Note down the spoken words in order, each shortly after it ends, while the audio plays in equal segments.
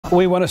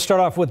We want to start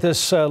off with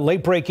this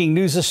late-breaking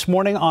news this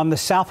morning on the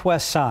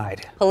southwest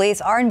side. Police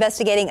are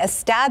investigating a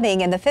stabbing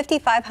in the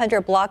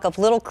 5500 block of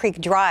Little Creek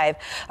Drive.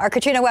 Our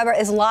Katrina Weber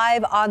is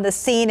live on the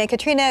scene. And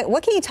Katrina,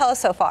 what can you tell us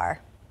so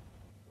far?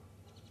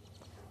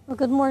 Well,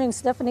 good morning,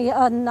 Stephanie.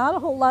 Not a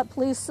whole lot.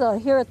 Police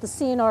here at the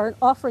scene aren't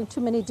offering too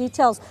many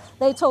details.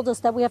 They told us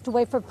that we have to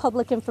wait for a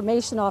public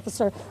information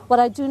officer. What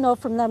I do know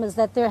from them is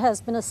that there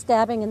has been a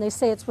stabbing, and they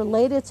say it's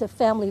related to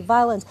family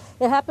violence.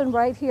 It happened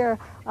right here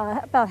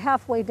about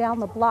halfway down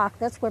the block.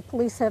 That's where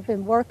police have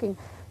been working.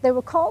 They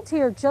were called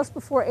here just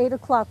before 8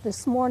 o'clock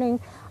this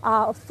morning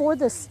for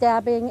the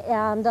stabbing,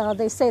 and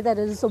they say that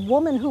it is a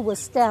woman who was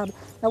stabbed.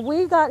 Now,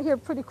 we got here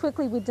pretty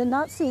quickly. We did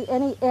not see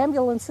any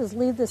ambulances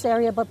leave this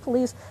area, but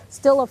police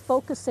still are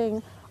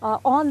focusing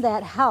on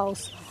that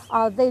house.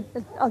 They,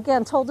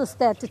 again, told us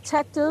that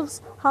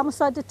detectives,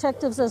 homicide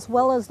detectives, as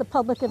well as the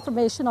public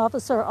information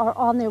officer are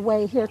on their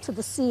way here to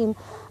the scene,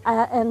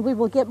 and we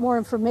will get more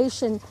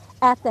information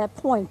at that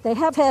point. They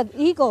have had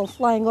Eagle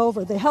flying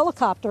over, the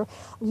helicopter,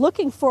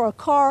 looking for a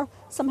car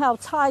somehow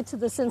tied to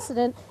this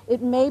incident.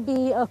 It may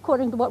be,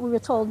 according to what we were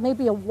told,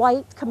 maybe a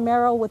white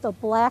Camaro with a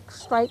black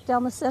stripe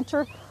down the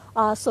center.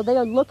 So they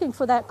are looking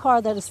for that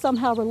car that is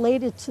somehow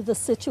related to the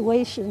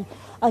situation.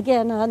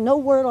 Again, no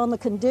word on the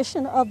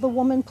condition of the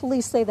woman.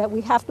 Police say that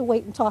we have to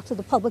wait and talk to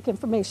the public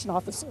information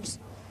officers.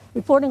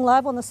 Reporting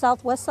live on the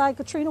southwest side,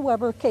 Katrina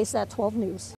Weber, KSAT 12 News.